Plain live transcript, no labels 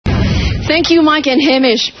Thank you, Mike and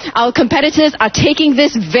Hamish. Our competitors are taking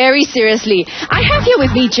this very seriously. I have here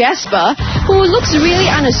with me Jasper, who looks really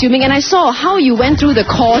unassuming, and I saw how you went through the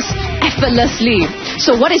course effortlessly.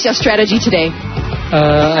 So what is your strategy today?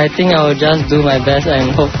 I think I will just do my best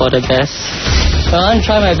and hope for the best. I want to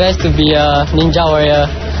try my best to be a ninja warrior.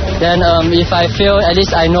 Then if I fail, at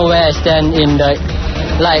least I know where I stand in the,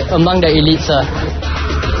 among the elites.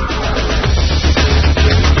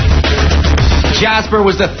 Jasper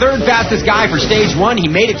was the third fastest guy for stage 1. He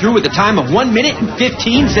made it through with a time of 1 minute and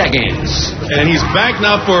 15 seconds. And he's back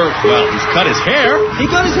now for, well, he's cut his hair. He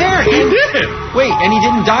cut his hair. He did. Wait, and he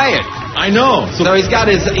didn't dye it. I know. So he's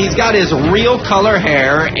got his real color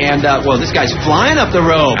hair, and well, this guy's flying up the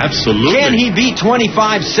rope. Absolutely. Can he beat 25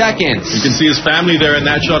 seconds? You can see his family there in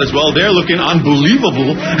that shot as well. They're looking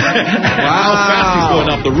unbelievable. Wow. How fast he's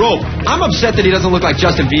going up the rope. I'm upset that he doesn't look like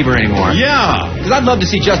Justin Bieber anymore. Yeah. Because I'd love to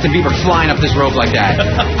see Justin Bieber flying up this rope like that.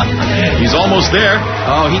 He's almost there.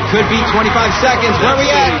 Oh, he could beat 25 seconds. Where are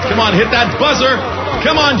we at? Come on, hit that buzzer.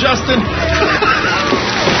 Come on, Justin.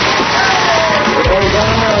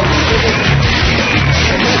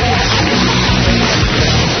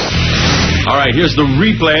 All right, here's the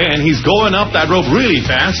replay, and he's going up that rope really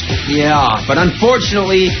fast. Yeah, but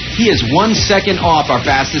unfortunately, he is 1 second off our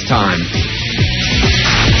fastest time.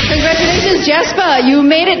 Congratulations, Jasper. You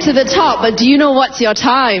made it to the top, but do you know what's your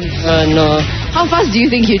time? No. How fast do you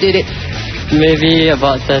think you did it? Maybe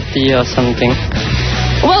about 30 or something.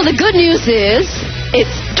 Well, the good news is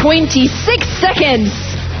it's 26 seconds.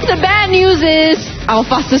 The bad news is our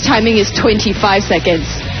fastest timing is 25 seconds.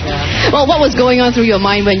 Yeah. Well, what was going on through your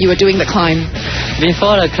mind when you were doing the climb?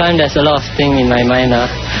 Before the climb, there's a lot of things in my mind.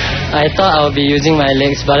 I thought I would be using my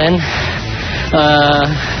legs, but then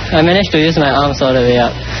I managed to use my arms all the way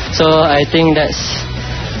up. So I think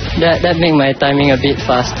that made my timing a bit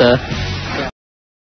faster.